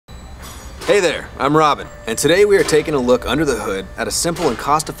Hey there, I'm Robin, and today we are taking a look under the hood at a simple and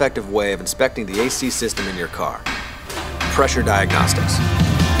cost-effective way of inspecting the AC system in your car. Pressure diagnostics.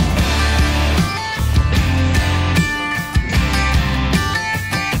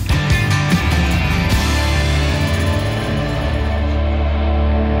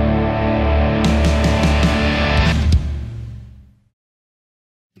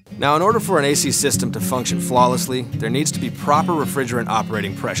 Now, in order for an AC system to function flawlessly, there needs to be proper refrigerant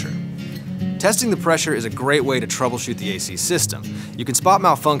operating pressure. Testing the pressure is a great way to troubleshoot the AC system. You can spot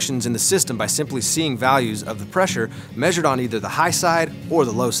malfunctions in the system by simply seeing values of the pressure measured on either the high side or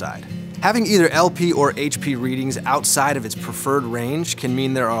the low side. Having either LP or HP readings outside of its preferred range can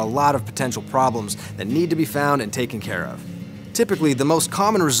mean there are a lot of potential problems that need to be found and taken care of. Typically, the most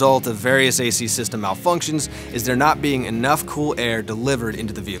common result of various AC system malfunctions is there not being enough cool air delivered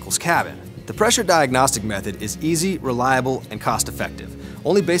into the vehicle's cabin. The pressure diagnostic method is easy, reliable, and cost-effective.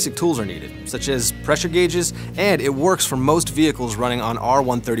 Only basic tools are needed, such as pressure gauges, and it works for most vehicles running on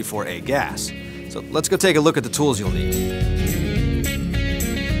R134A gas. So let's go take a look at the tools you'll need.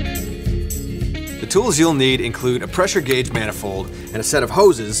 The tools you'll need include a pressure gauge manifold and a set of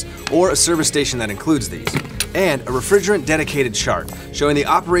hoses, or a service station that includes these, and a refrigerant dedicated chart showing the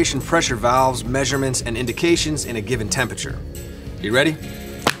operation pressure valves, measurements, and indications in a given temperature. You ready?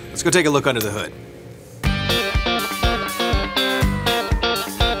 Let's go take a look under the hood.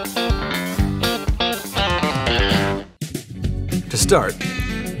 To start,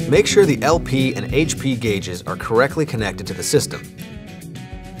 make sure the LP and HP gauges are correctly connected to the system,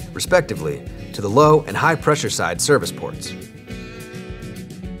 respectively to the low and high pressure side service ports.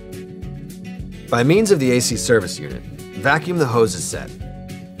 By means of the AC service unit, vacuum the hoses set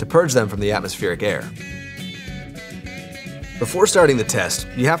to purge them from the atmospheric air. Before starting the test,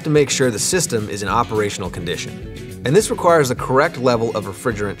 you have to make sure the system is in operational condition. And this requires the correct level of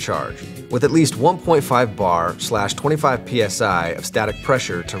refrigerant charge, with at least 1.5 bar/25 psi of static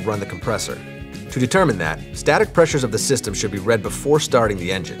pressure to run the compressor. To determine that, static pressures of the system should be read before starting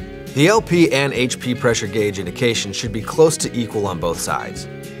the engine. The LP and HP pressure gauge indication should be close to equal on both sides.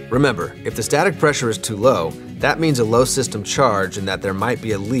 Remember, if the static pressure is too low, that means a low system charge and that there might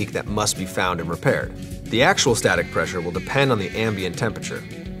be a leak that must be found and repaired. The actual static pressure will depend on the ambient temperature.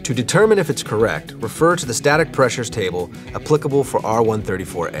 To determine if it's correct, refer to the static pressures table applicable for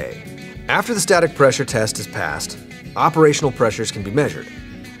R134A. After the static pressure test is passed, operational pressures can be measured.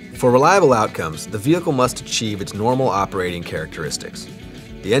 For reliable outcomes, the vehicle must achieve its normal operating characteristics.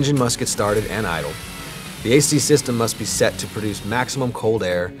 The engine must get started and idle. The AC system must be set to produce maximum cold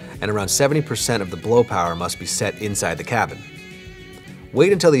air, and around 70% of the blow power must be set inside the cabin.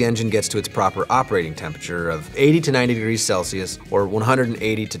 Wait until the engine gets to its proper operating temperature of 80 to 90 degrees Celsius or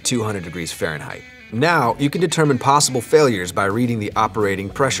 180 to 200 degrees Fahrenheit. Now, you can determine possible failures by reading the operating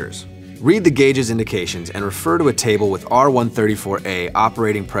pressures. Read the gauge's indications and refer to a table with R134A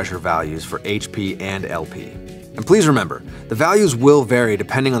operating pressure values for HP and LP. And please remember, the values will vary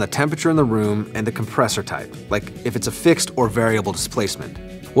depending on the temperature in the room and the compressor type, like if it's a fixed or variable displacement.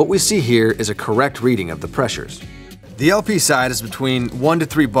 What we see here is a correct reading of the pressures. The LP side is between 1 to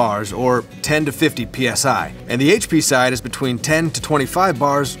 3 bars, or 10 to 50 psi, and the HP side is between 10 to 25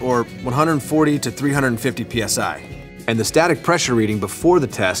 bars, or 140 to 350 psi. And the static pressure reading before the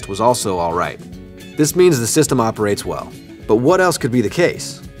test was also alright. This means the system operates well. But what else could be the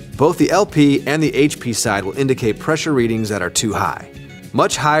case? Both the LP and the HP side will indicate pressure readings that are too high,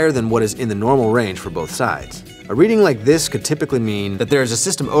 much higher than what is in the normal range for both sides. A reading like this could typically mean that there is a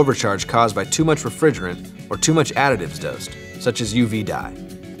system overcharge caused by too much refrigerant or too much additives dosed, such as UV dye,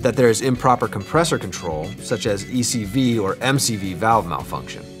 that there is improper compressor control, such as ECV or MCV valve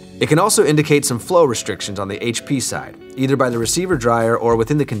malfunction. It can also indicate some flow restrictions on the HP side, either by the receiver dryer or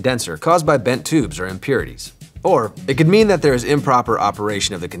within the condenser caused by bent tubes or impurities. Or it could mean that there is improper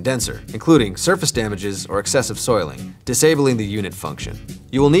operation of the condenser, including surface damages or excessive soiling, disabling the unit function.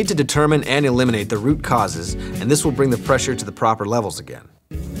 You will need to determine and eliminate the root causes, and this will bring the pressure to the proper levels again.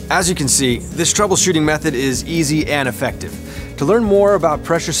 As you can see, this troubleshooting method is easy and effective. To learn more about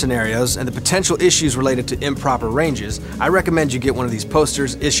pressure scenarios and the potential issues related to improper ranges, I recommend you get one of these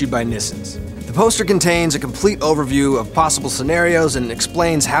posters issued by Nissens. The poster contains a complete overview of possible scenarios and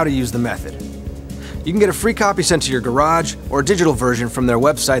explains how to use the method. You can get a free copy sent to your garage or a digital version from their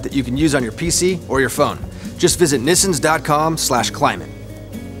website that you can use on your PC or your phone. Just visit nissens.com/climate.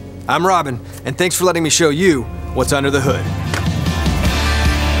 I'm Robin, and thanks for letting me show you what's under the hood.